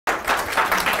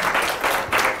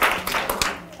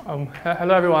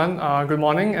Hello everyone, good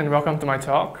morning and welcome to my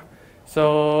talk.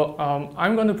 So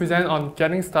I'm going to present on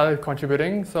getting started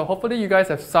contributing. So hopefully you guys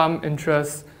have some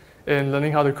interest in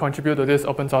learning how to contribute to this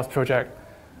open source project.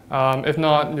 If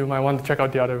not, you might want to check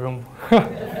out the other room.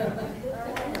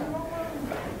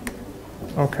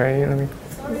 Okay, let me...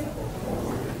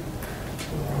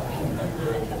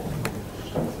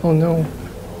 Oh no.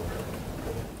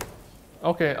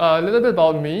 Okay, a little bit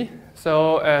about me.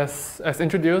 So as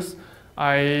introduced,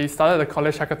 I started a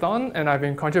college hackathon and I've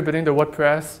been contributing to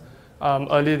WordPress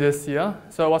early this year.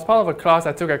 So it was part of a class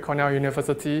I took at Cornell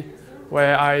University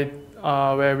where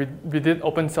we did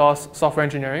open source software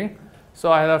engineering.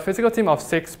 So I had a physical team of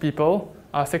 6 people,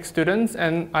 6 students,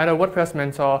 and I had a WordPress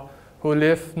mentor who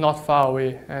lived not far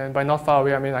away. And by not far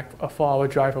away, I mean like a 4-hour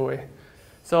drive away.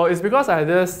 So it's because I had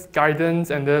this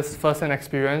guidance and this first-hand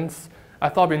experience, I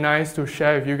thought it'd be nice to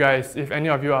share with you guys if any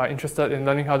of you are interested in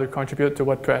learning how to contribute to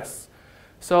WordPress.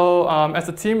 So as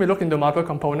a team, we look into multiple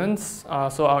components.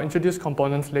 So I'll introduce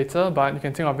components later, but you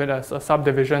can think of it as a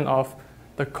subdivision of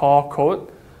the core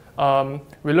code.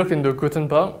 We looked into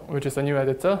Gutenberg, which is a new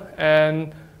editor,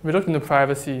 and we looked into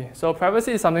privacy. So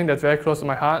privacy is something that's very close to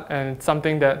my heart, and it's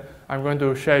something that I'm going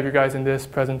to share with you guys in this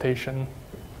presentation.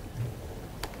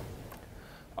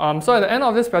 So at the end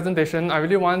of this presentation, I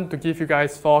really want to give you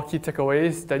guys 4 key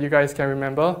takeaways that you guys can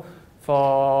remember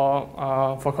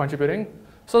for contributing.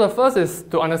 So the first is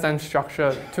to understand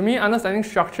structure. To me, understanding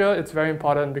structure is very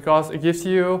important because it gives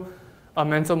you a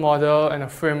mental model and a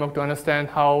framework to understand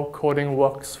how coding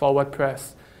works for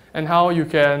WordPress and how you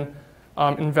can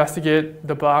investigate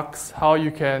the bugs, how you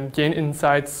can gain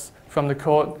insights from the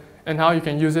code, and how you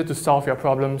can use it to solve your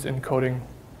problems in coding.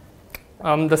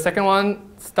 The second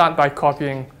one, start by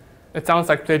copying. It sounds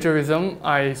like plagiarism,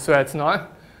 I swear it's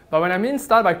not. But when I mean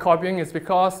start by copying, it's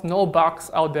because no bugs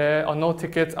out there or no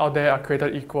tickets out there are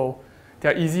created equal.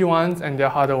 There are easy ones and there are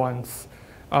harder ones.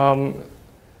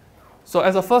 So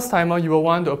as a first timer, you will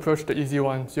want to approach the easy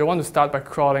ones. You'll want to start by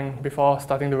crawling before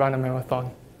starting to run a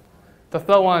marathon. The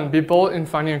third one, be bold in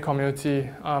finding a community.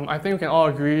 I think we can all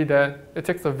agree that it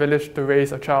takes a village to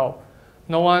raise a child.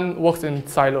 No one works in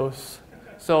silos.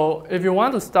 So if you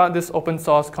want to start this open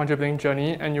source contributing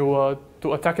journey and you were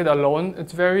to attack it alone,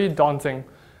 it's very daunting.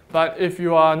 But if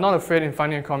you are not afraid in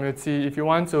finding a community, if you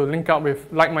want to link up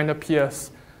with like-minded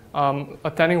peers,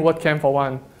 attending WordCamp for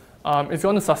one, it's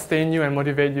going to sustain you and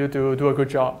motivate you to do a good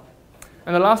job.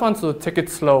 And the last one is to take it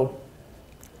slow.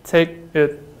 Take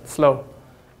it slow.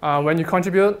 When you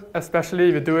contribute, especially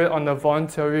if you do it on a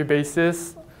voluntary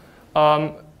basis,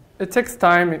 it takes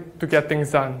time to get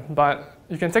things done. But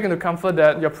you can take into comfort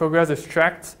that your progress is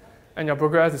tracked and your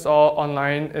progress is all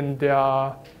online in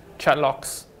their chat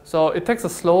logs. So it takes a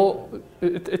slow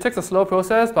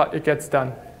process, but it gets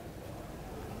done.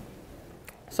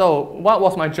 So what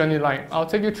was my journey like? I'll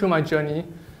take you through my journey,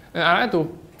 and I like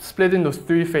to split into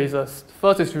 3 phases.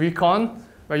 First is recon,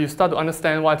 where you start to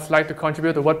understand what it's like to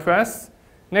contribute to WordPress.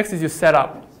 Next is you set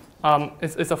up.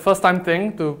 It's a first-time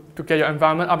thing to get your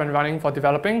environment up and running for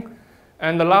developing.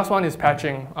 And the last one is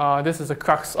patching. This is the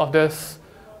crux of this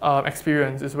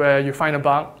experience, is where you find a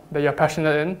bug that you're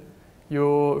passionate in,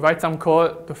 you write some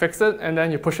code to fix it, and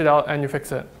then you push it out and you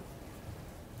fix it.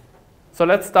 So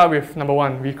let's start with number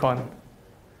 1, recon.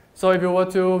 So if you were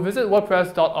to visit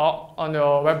WordPress.org on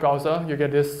your web browser, you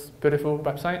get this beautiful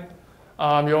website.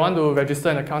 You'll want to register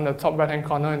an account in the top right-hand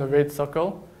corner in the red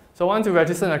circle. So once you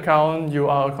register an account, you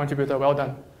are a contributor. Well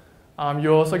done.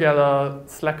 You also get a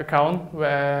Slack account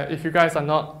where, if you guys are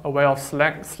not aware of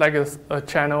Slack, Slack is a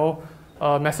channel,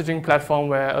 a messaging platform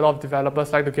where a lot of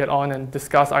developers like to get on and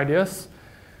discuss ideas.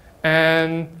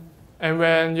 And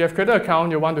when you have created an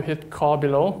account, you want to hit core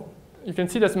below. You can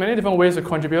see there's many different ways to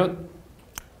contribute,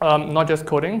 not just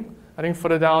coding. I think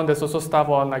further down, there's also stuff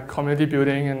on like community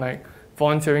building and like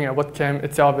volunteering at WordCamp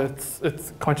itself.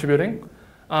 It's contributing.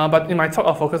 But in my talk,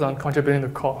 I'll focus on contributing to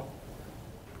core.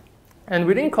 And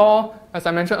within core, as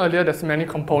I mentioned earlier, there's many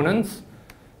components.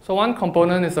 So one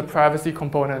component is a privacy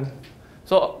component.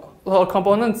 So a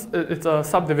component, it's a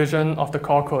subdivision of the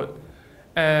core code.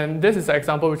 And this is an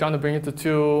example which I want to bring into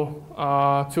two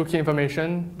key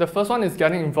information. The first one is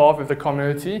getting involved with the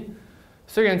community.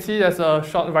 So you can see there's a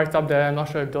short write-up there. I'm not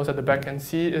sure if those at the back can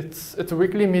see. It's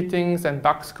weekly meetings and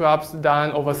bug scrubs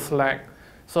done over Slack.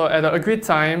 So at an agreed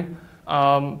time,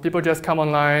 people just come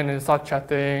online and start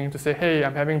chatting to say, hey,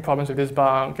 I'm having problems with this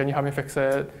bug, can you help me fix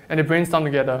it? And they brainstorm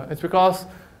together. It's because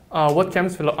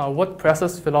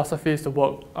WordPress's philosophy is to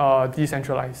work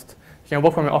decentralized. You can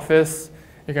work from your office,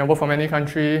 you can work from any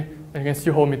country, and you can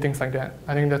still hold meetings like that.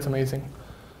 I think that's amazing.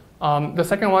 The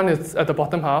second one is at the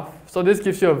bottom half. So this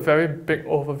gives you a very big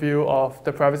overview of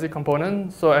the privacy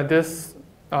component. So at this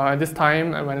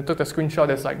time, when I took the screenshot,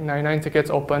 there's like 99 tickets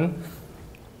open.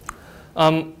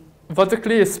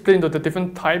 Vertically, it's split into the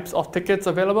different types of tickets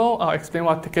available. I'll explain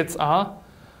what tickets are.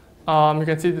 You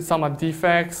can see that some are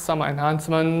defects, some are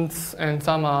enhancements, and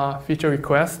some are feature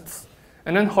requests.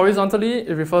 And then horizontally,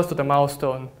 it refers to the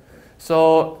milestone.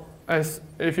 So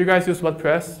if you guys use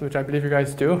WordPress, which I believe you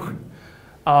guys do,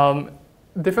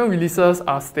 different releases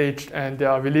are staged and they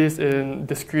are released in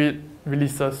discrete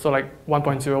releases, so like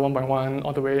 1.0, 1.1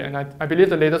 all the way, and I believe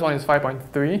the latest one is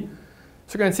 5.3.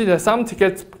 So you can see there's some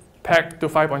tickets packed to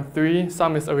 5.3,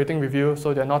 some is awaiting review,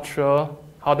 so they're not sure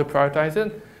how to prioritize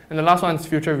it. And the last one is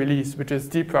future release, which is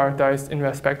deprioritized in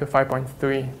respect to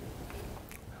 5.3.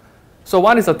 So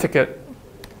what is a ticket?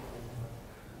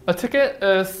 A ticket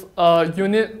is a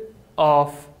unit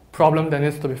of problem that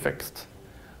needs to be fixed.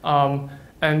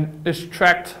 And it's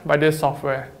tracked by this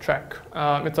software, Track.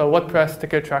 It's a WordPress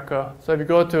ticket tracker. So if you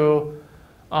go to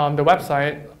the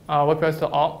website,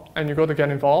 WordPress.org, and you go to get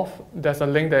involved, there's a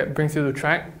link that brings you to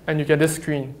Track, and you get this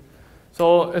screen.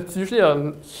 So it's usually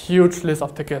a huge list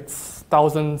of tickets,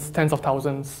 thousands, tens of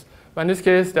thousands. But in this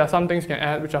case, there are some things you can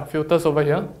add, which are filters over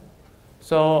here.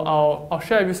 So I'll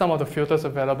share with you some of the filters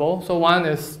available. So one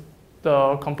is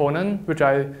the component, which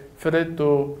I filtered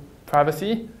to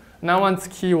privacy. Now one's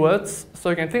keywords. So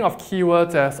you can think of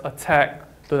keywords as a tag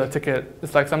to the ticket.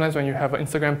 It's like sometimes when you have an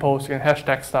Instagram post, you can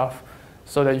hashtag stuff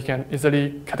so that you can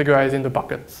easily categorize into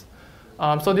buckets.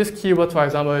 So this keyword, for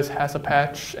example, has a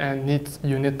patch and needs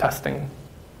unit testing.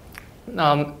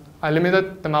 I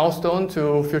limited the milestone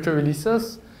to future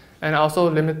releases, and I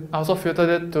also filtered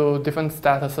it to different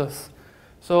statuses.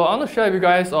 So I want to share with you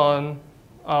guys on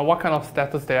what kind of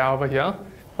status they are over here,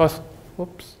 because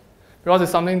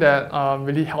it's something that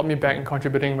really helped me back in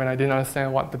contributing when I didn't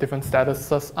understand what the different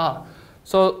statuses are.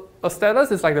 So a status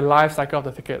is like the life cycle of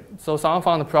the ticket. So someone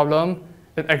found a problem,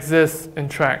 it exists in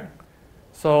Track.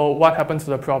 So what happens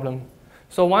to the problem?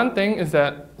 So one thing is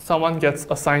that someone gets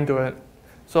assigned to it.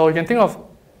 So you can think of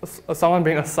someone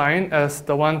being assigned as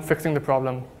the one fixing the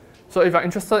problem. So if you're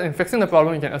interested in fixing the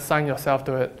problem, you can assign yourself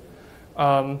to it.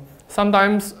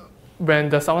 Sometimes when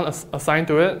there's someone assigned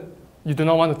to it, you do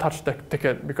not want to touch the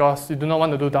ticket because you do not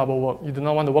want to do double work. You do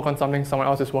not want to work on something someone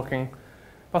else is working.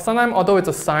 But sometimes, although it's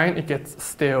assigned, it gets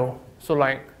stale. So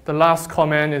like the last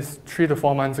comment is 3 to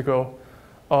 4 months ago,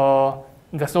 or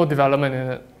there's no development in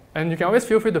it. And you can always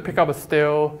feel free to pick up a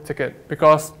stale ticket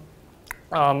because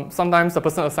sometimes the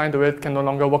person assigned to it can no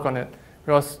longer work on it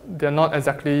because they're not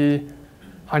exactly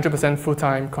 100%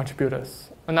 full-time contributors.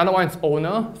 Another one is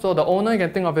owner. So the owner, you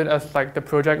can think of it as like the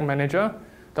project manager,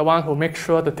 the one who makes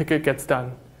sure the ticket gets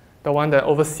done, the one that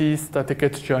oversees the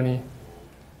ticket's journey.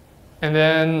 And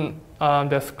then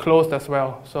there's closed as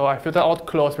well. So I filtered out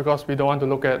closed because we don't want to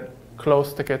look at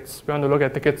closed tickets. We want to look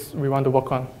at tickets we want to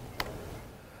work on.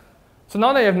 So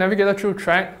now that you've navigated through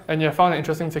Track and you've found an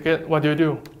interesting ticket, what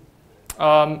do?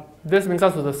 This brings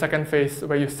us to the second phase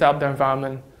where you set up the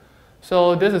environment.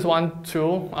 So this is one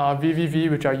tool, VVV,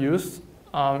 which I use.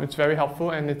 It's very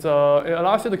helpful, and it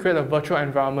allows you to create a virtual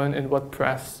environment in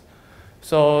WordPress.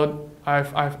 So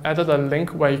I've added a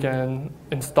link where you can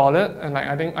install it, and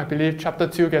I believe chapter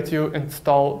 2 gets you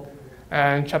installed,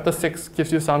 and chapter 6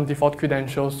 gives you some default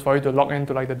credentials for you to log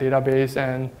into like the database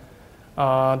and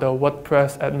the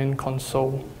WordPress admin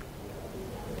console.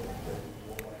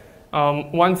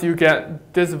 Once you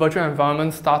get this virtual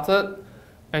environment started,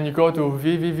 and you go to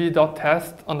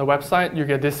vvv.test on the website, you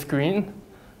get this screen.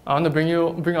 I want to bring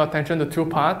your attention to two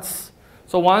parts.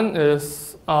 So one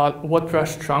is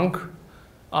WordPress trunk.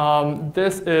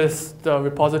 This is the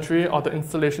repository or the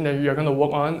installation that you're going to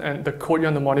work on and the code you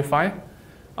want to modify.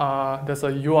 There's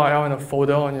a URL and a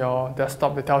folder on your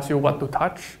desktop that tells you what to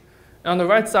touch. And on the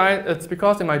right side, it's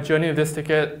because in my journey with this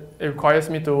ticket, it requires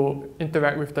me to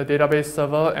interact with the database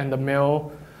server and the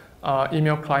mail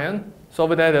email client. So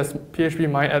over there, there's PHP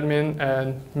MyAdmin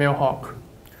and Mailhawk.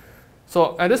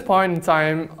 So at this point in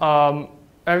time,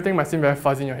 everything might seem very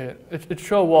fuzzy in your head. It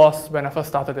sure was when I first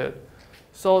started it.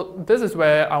 So this is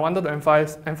where I wanted to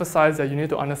emphasize that you need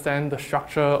to understand the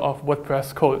structure of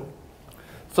WordPress code.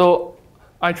 So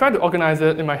I tried to organize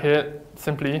it in my head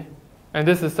simply, and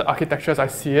this is the architecture as I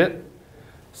see it.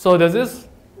 So there's this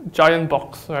giant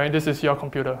box, right? This is your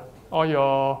computer. All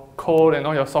your code and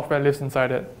all your software lives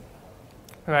inside it.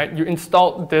 Right? You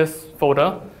installed this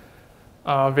folder,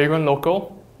 Vagrant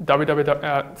Local,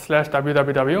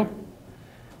 www/www,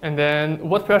 and then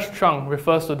WordPress trunk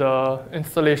refers to the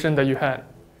installation that you had.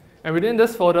 And within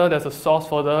this folder, there's a source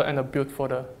folder and a build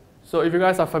folder. So if you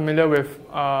guys are familiar with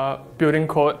building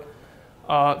code,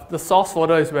 The source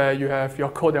folder is where you have your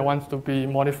code that wants to be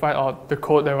modified or the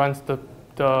code that runs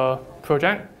the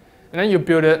project. And then you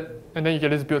build it, and then you get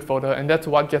this build folder, and that's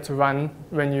what gets run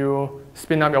when you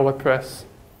spin up your WordPress.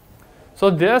 So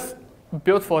this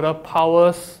build folder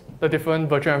powers the different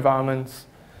virtual environments.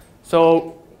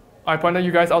 So I pointed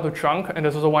you guys out to Trunk, and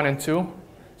there's also 1 and 2.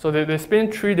 So they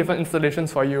spin 3 different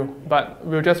installations for you, but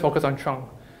we'll just focus on Trunk.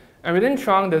 And within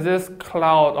Trunk, there's this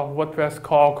cloud of WordPress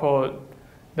core code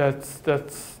that's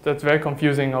very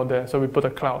confusing out there, so we put a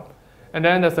cloud. And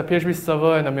then there's the PHP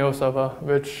server and the mail server,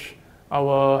 which I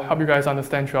will help you guys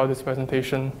understand throughout this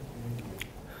presentation.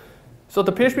 So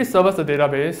the PHP server is the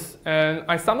database, and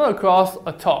I stumbled across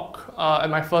a talk at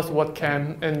my first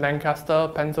WordCamp in Lancaster,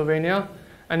 Pennsylvania,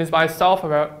 and it's by Sal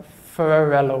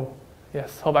Ferrarello.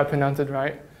 Yes, hope I pronounced it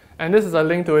right. And this is a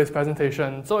link to his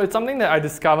presentation. So it's something that I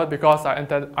discovered because I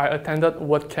attended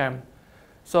WordCamp.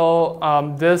 So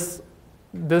this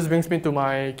brings me to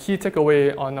my key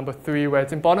takeaway on number 3, where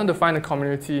it's important to find a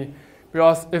community.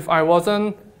 Because if I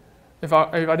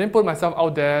didn't put myself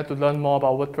out there to learn more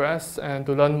about WordPress and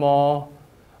to learn more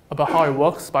about how it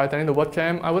works by attending the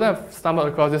WordCamp, I would have stumbled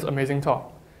across this amazing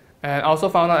talk. And I also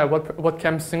found out at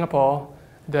WordCamp Singapore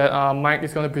that Mike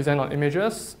is going to present on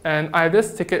images. And I have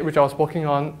this ticket which I was working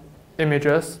on,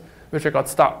 images, which I got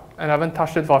stuck. And I haven't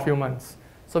touched it for a few months.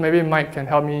 So maybe Mike can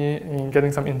help me in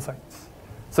getting some insights.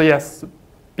 So yes,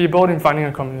 be bold in finding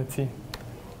a community.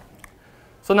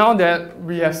 So now that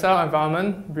we have set our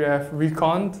environment, we have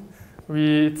reconned,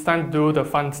 it's time to do the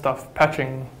fun stuff,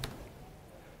 patching.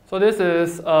 So this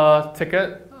is a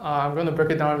ticket. I'm going to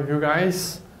break it down with you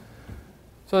guys.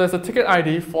 So there's a ticket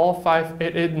ID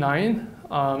 45889.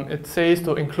 It says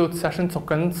to include session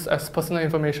tokens as personal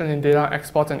information in data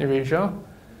export and erasure.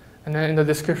 And then in the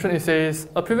description it says,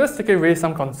 a previous ticket raised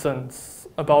some concerns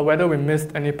about whether we missed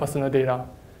any personal data.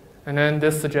 And then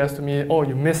this suggests to me, oh,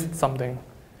 you missed something.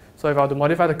 So if I were to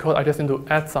modify the code, I just need to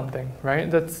add something, right?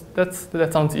 That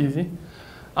sounds easy.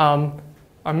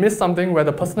 I missed something where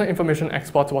the personal information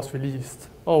export was released.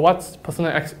 Oh, what's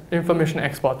personal information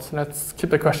exports? Let's keep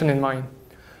the question in mind.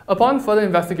 Upon further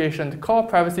investigation, the core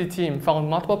privacy team found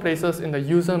multiple places in the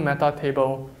user meta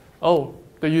table. Oh,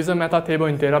 the user meta table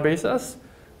in databases?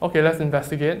 Okay, let's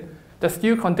investigate. That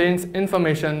still contains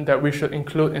information that we should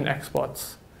include in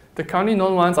exports. The currently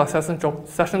known ones are session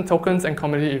tokens and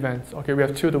community events. Okay, we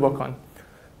have 2 to work on.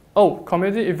 Oh,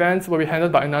 community events will be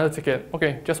handled by another ticket.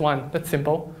 Okay, just 1. That's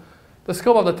simple. The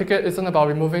scope of the ticket isn't about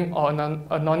removing or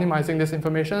anonymizing this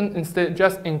information, instead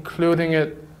just including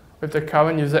it with the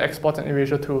current user export and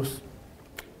erasure tools.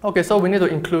 Okay, so we need to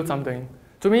include something.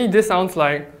 To me, this sounds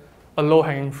like a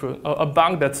low-hanging fruit, a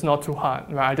bug that's not too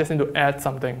hard, right? I just need to add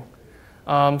something.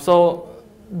 So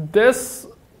this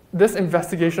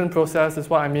investigation process is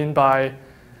what I mean by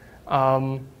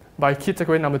key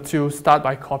takeaway number 2, start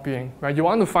by copying, right? You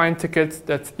want to find tickets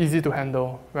that's easy to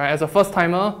handle, right? As a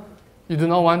first-timer, you do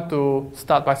not want to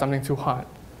start by something too hard.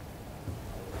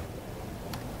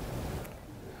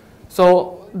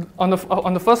 So on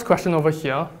the first question over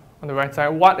here, on the right side,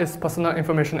 what is personal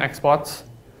information exports?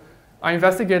 I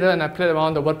investigated and I played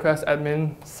around the WordPress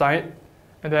admin site,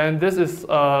 and then this is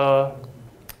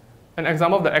an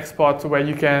example of the export where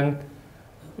you can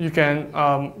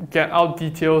get out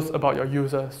details about your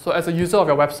users. So as a user of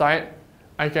your website,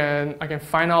 I can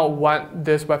find out what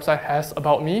this website has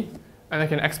about me, and I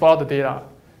can export out the data.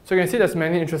 So you can see there's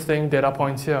many interesting data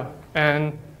points here.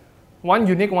 And one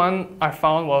unique one I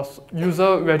found was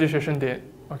user registration date.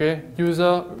 Okay,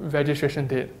 user registration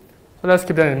date. So let's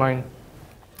keep that in mind.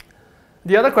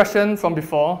 The other question from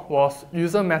before was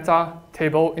user meta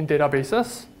table in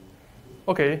databases.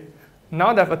 Okay,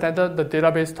 now that I've attended the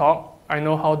database talk, I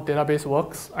know how database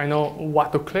works. I know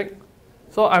what to click.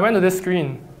 So I went to this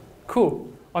screen. Cool.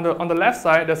 On the left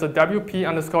side, there's a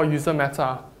WP_user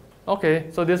meta. Okay,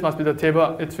 so this must be the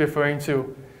table it's referring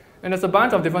to. And there's a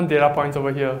bunch of different data points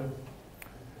over here.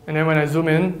 And then when I zoom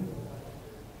in,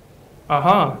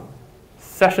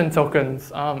 session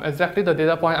tokens. Exactly the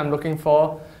data point I'm looking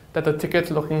for, that the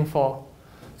ticket's looking for.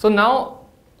 So now,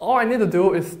 all I need to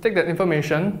do is take that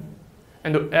information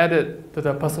and to add it to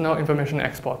the personal information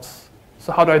exports.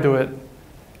 So how do I do it?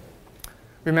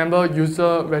 Remember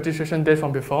user registration date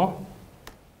from before?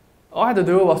 All I had to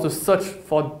do was to search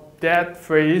for that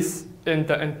phrase in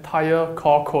the entire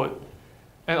core code.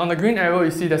 And on the green arrow,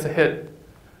 you see there's a hit.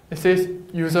 It says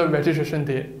user registration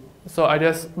date. So I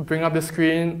just bring up the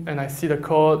screen and I see the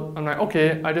code. I'm like,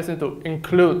 okay, I just need to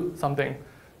include something.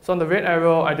 So on the red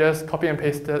arrow, I just copy and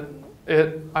pasted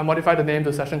it. I modify the name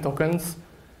to session tokens.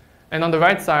 And on the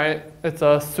right side, it's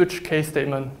a switch case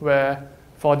statement where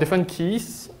for different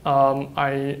keys,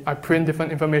 I print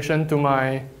different information to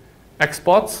my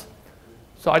exports.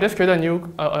 So I just created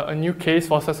a new case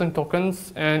for session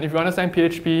tokens, and if you understand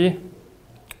PHP,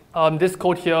 this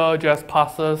code here just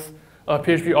passes a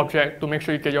PHP object to make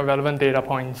sure you get your relevant data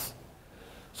points.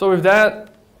 So with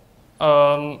that,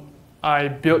 I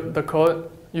built the code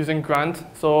using Grunt.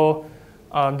 So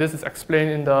this is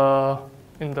explained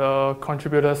in the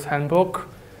contributors handbook,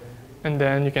 and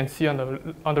then you can see on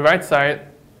the right side,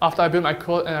 after I built my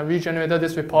code and I regenerated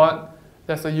this report,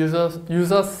 there's a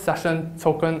user session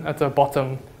token at the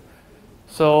bottom.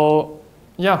 So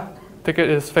yeah, ticket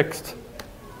is fixed.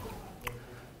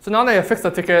 So now that you fixed the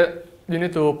ticket, you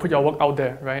need to put your work out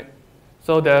there, right?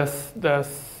 So there's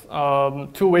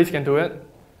 2 ways you can do it.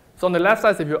 So on the left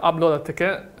side is if you upload a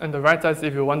ticket, and the right side is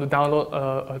if you want to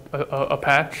download a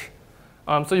patch.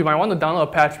 So you might want to download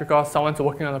a patch because someone's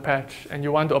working on a patch, and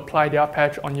you want to apply their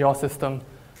patch on your system.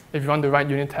 If you want to write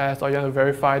unit tests or you want to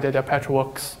verify that their patch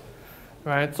works,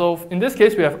 right? So in this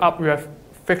case, we have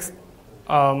fixed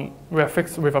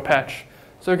with a patch.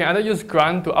 So you can either use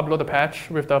Grunt to upload the patch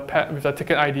with the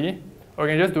ticket ID, or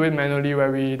you can just do it manually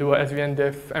where we do a svn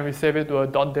diff and we save it to a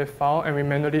 .diff file and we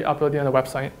manually upload it on the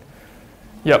website.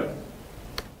 Yep.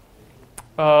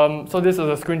 So this is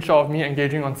a screenshot of me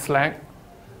engaging on Slack.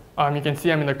 You can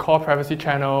see I'm in the core privacy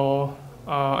channel.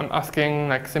 I'm asking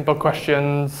like simple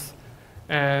questions,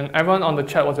 and everyone on the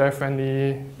chat was very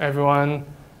friendly. Everyone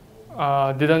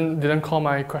didn't call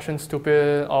my questions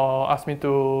stupid or ask me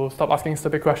to stop asking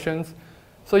stupid questions.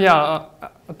 So yeah,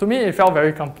 to me it felt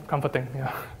very comforting.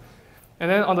 Yeah. And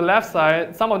then on the left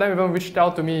side, some of them even reached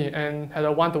out to me and had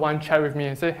a one-to-one chat with me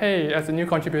and said, hey, as a new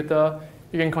contributor,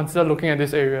 you can consider looking at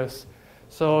these areas.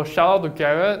 So shout out to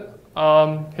Garrett.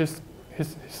 He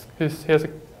has a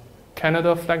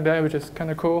Canada flag there, which is kind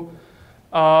of cool.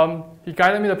 He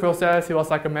guided me the process. He was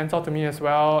like a mentor to me as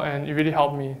well, and it really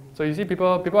helped me. So you see, people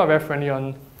are very friendly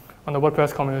on the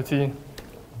WordPress community.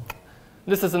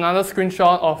 This is another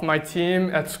screenshot of my team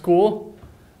at school.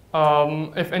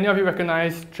 If any of you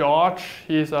recognize George,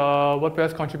 he's a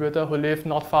WordPress contributor who lives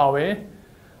not far away.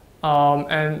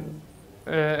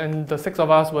 And the 6 of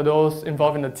us were those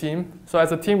involved in the team. So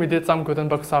as a team, we did some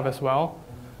Gutenberg stuff as well,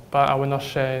 but I will not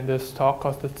share in this talk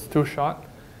because it's too short.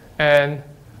 And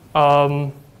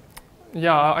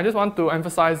yeah, I just want to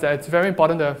emphasize that it's very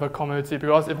important to have a community,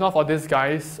 because if not for these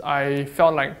guys, I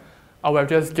felt like I would have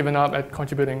just given up at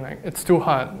contributing. Like, it's too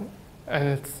hard,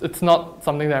 and it's not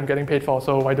something that I'm getting paid for,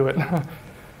 so why do it?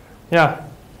 Yeah.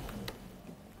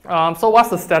 So what's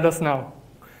the status now?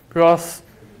 Because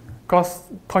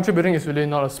contributing is really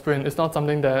not a sprint. It's not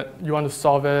something that you want to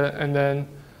solve it and then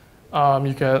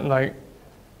you get like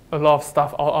a lot of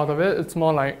stuff out of it. It's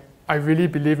more like, I really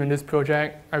believe in this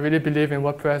project. I really believe in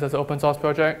WordPress as an open source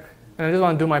project, and I just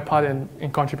want to do my part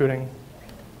in contributing.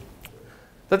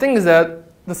 The thing is that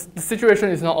the situation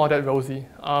is not all that rosy.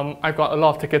 I've got a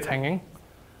lot of tickets hanging.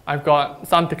 I've got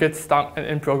some tickets stuck and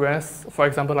in progress. For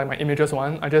example, like my images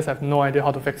one, I just have no idea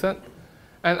how to fix it.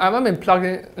 And I haven't been plugged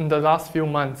in the last few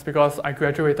months because I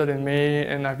graduated in May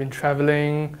and I've been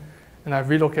traveling and I've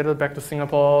relocated back to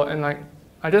Singapore, and like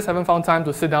I just haven't found time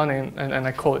to sit down and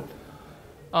I code.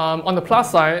 On the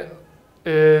plus side,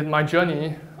 in my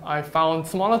journey, I found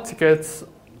smaller tickets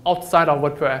outside of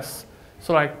WordPress.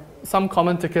 So like some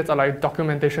common tickets are like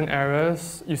documentation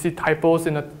errors. You see typos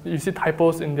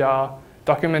in their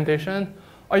documentation,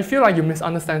 or you feel like you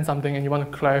misunderstand something and you want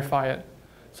to clarify it.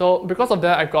 So because of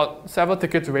that, I got several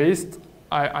tickets raised.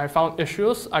 I found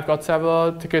issues. I've got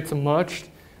several tickets merged.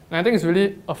 And I think it's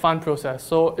really a fun process.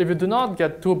 So if you do not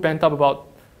get too bent up about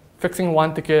fixing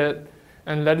one ticket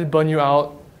and let it burn you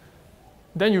out,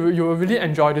 then you will really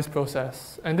enjoy this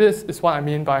process. And this is what I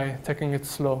mean by taking it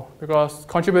slow. Because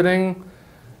contributing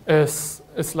is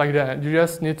like that. You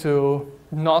just need to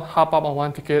not hop up on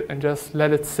one ticket and just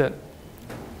let it sit.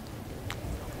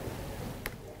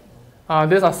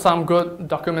 These are some good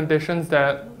documentations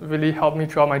that really helped me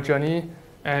throughout my journey,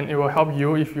 and it will help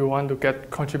you if you want to get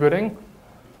contributing.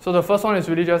 So the first one is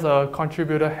really just a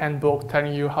contributor handbook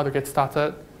telling you how to get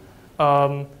started.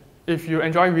 If you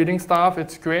enjoy reading stuff,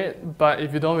 it's great, but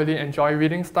if you don't really enjoy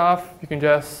reading stuff, you can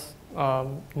just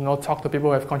talk to people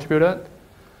who have contributed.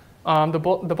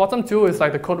 The bottom two is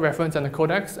like the code reference and the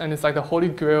codex, and it's like the holy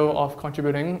grail of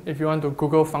contributing. If you want to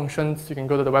Google functions, you can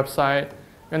go to the website.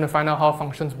 You want to find out how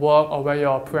functions work or where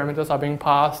your parameters are being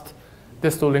passed,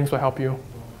 these 2 links will help you.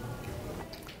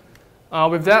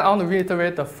 With that, I want to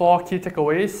reiterate the 4 key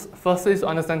takeaways. Firstly is to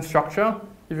understand structure.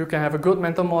 If you can have a good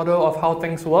mental model of how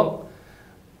things work,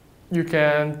 you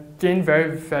can gain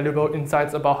very valuable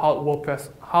insights about how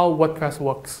WordPress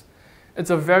works. It's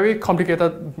a very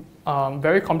complicated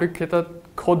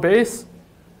code base,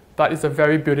 but it's a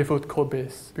very beautiful code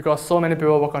base because so many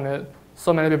people work on it,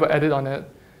 so many people edit on it,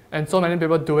 and so many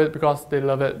people do it because they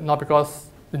love it, not because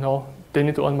they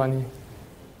need to earn money.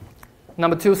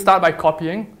 Number 2, start by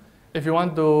copying. If you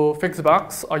want to fix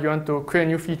bugs or you want to create a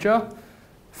new feature,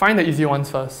 find the easy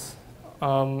ones first. There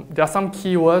are some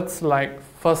keywords like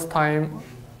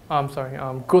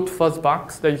good first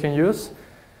bugs that you can use.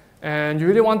 And you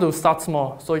really want to start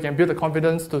small so you can build the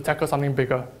confidence to tackle something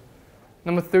bigger.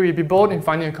 Number 3, be bold in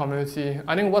finding a community.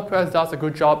 I think WordPress does a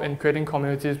good job in creating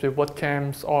communities with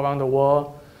WordCamps all around the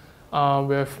world,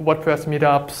 with WordPress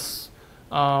meetups,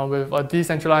 with a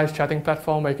decentralized chatting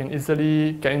platform where you can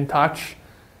easily get in touch.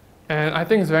 And I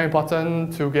think it's very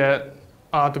important to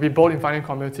be bold in finding a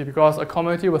community because a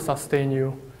community will sustain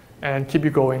you and keep you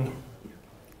going.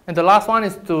 And the last one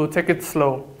is to take it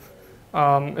slow.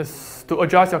 Is to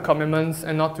adjust your commitments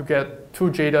and not to get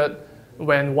too jaded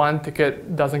when one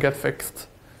ticket doesn't get fixed.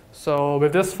 So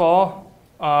with this 4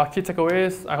 key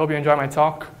takeaways, I hope you enjoyed my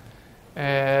talk.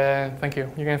 And thank you.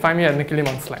 You can find me at Nicky Lim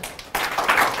on Slack.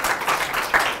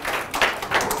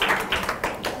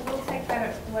 We'll take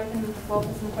that away from the floor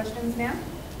for some questions now.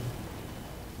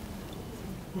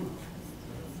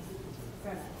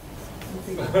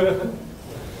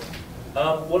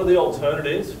 What are the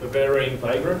alternatives for varying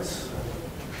vagrants?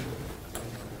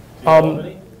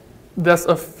 There's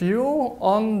a few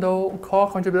on the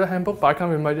core contributor handbook, but I can't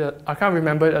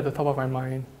remember it at the top of my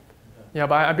mind. Yeah,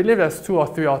 but I believe there's 2 or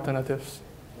 3 alternatives.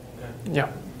 Yeah.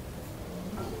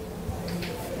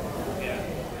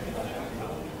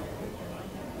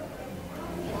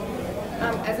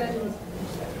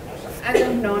 As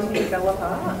a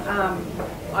non-developer,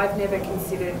 I've never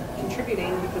considered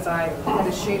contributing because I had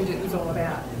assumed it was all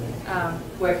about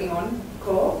working on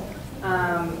core.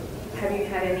 Have you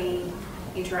had any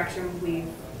interaction with,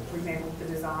 for example, the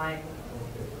design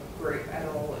group at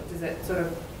all? Does it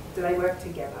do they work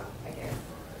together, I guess?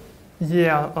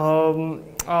 Yeah,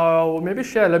 I'll maybe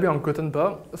share a little bit on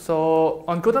Gutenberg. So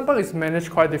on Gutenberg, it's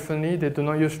managed quite differently. They do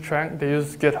not use Track, they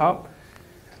use GitHub.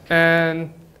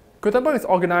 And Gutenberg is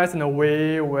organized in a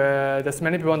way where there's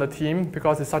many people on the team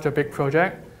because it's such a big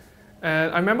project.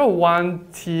 And I remember one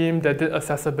team that did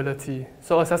accessibility.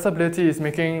 So accessibility is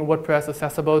making WordPress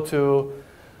accessible to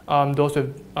those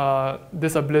with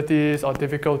disabilities or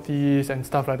difficulties and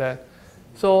stuff like that.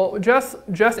 So just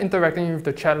interacting with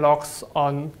the chat logs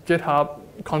on GitHub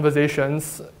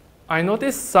conversations, I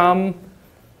noticed some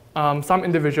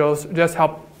individuals just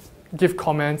help give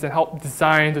comments and help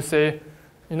design to say,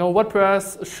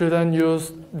 WordPress shouldn't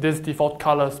use these default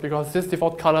colors because these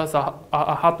default colors are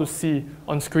hard to see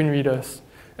on screen readers.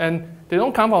 And they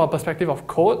don't come from a perspective of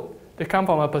code, they come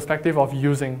from a perspective of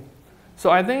using.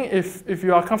 So I think if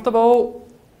you are comfortable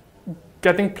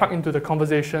getting plugged into the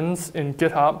conversations in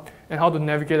GitHub and how to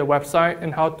navigate a website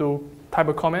and how to type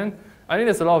a comment, I think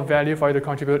there's a lot of value for you to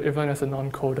contribute even as a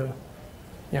non-coder.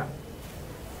 Yeah.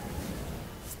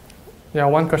 Yeah,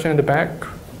 one question in the back.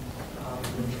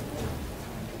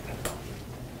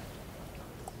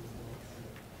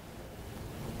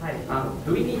 Hi,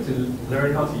 do we need to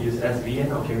learn how to use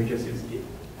SVN or can we just use Git?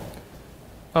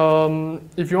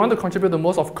 If you want to contribute the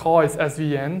most of core is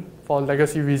SVN for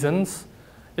legacy reasons.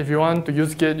 If you want to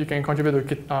use Git, you can contribute to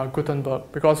Git,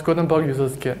 Gutenberg because Gutenberg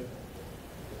uses Git.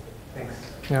 Thanks.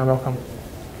 Yeah, welcome.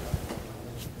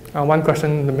 One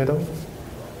question in the middle.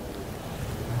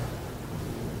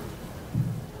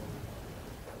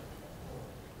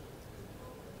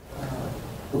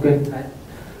 Okay, hi.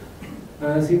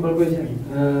 Simple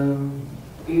question.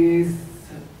 Is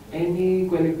any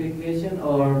qualification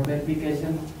or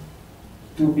verification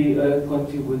to be a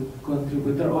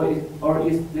contributor or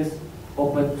is this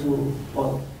open to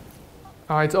all?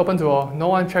 It's open to all. No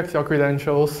one checks your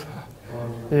credentials.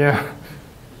 Yeah.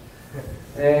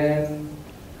 And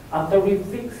after we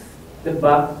fix the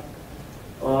bug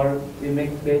or we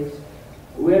make page,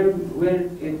 where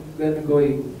it gonna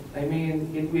going? I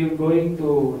mean, it will going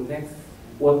to next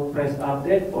WordPress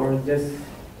update or just?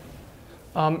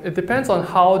 It depends on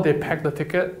how they pack the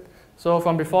ticket. So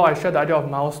from before, I shared the idea of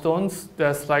milestones.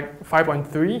 There's like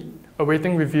 5.3,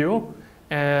 awaiting review,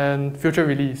 and future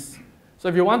release. So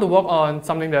if you want to work on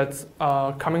something that's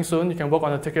coming soon, you can work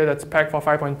on a ticket that's packed for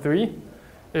 5.3.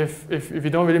 If you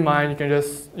don't really mind, you can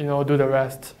just do the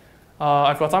rest.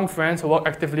 I've got some friends who work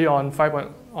actively on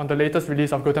the latest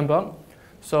release of Gutenberg.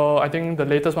 So I think the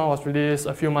latest one was released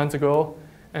a few months ago,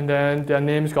 and then their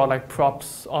names got like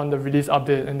props on the release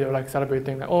update, and they were like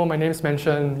celebrating, like, oh, my name's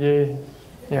mentioned, yay,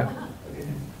 yeah. Okay.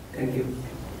 Thank you.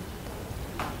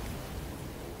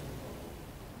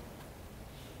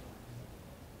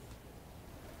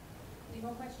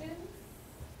 more questions?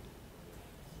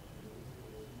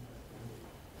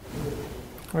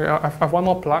 Okay, I have one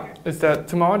more plug. Is that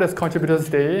tomorrow there's Contributors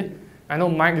Day. I know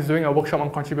Mike is doing a workshop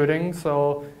on contributing,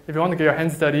 so if you want to get your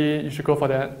hands dirty, you should go for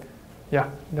that. Yeah,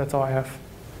 that's all I have.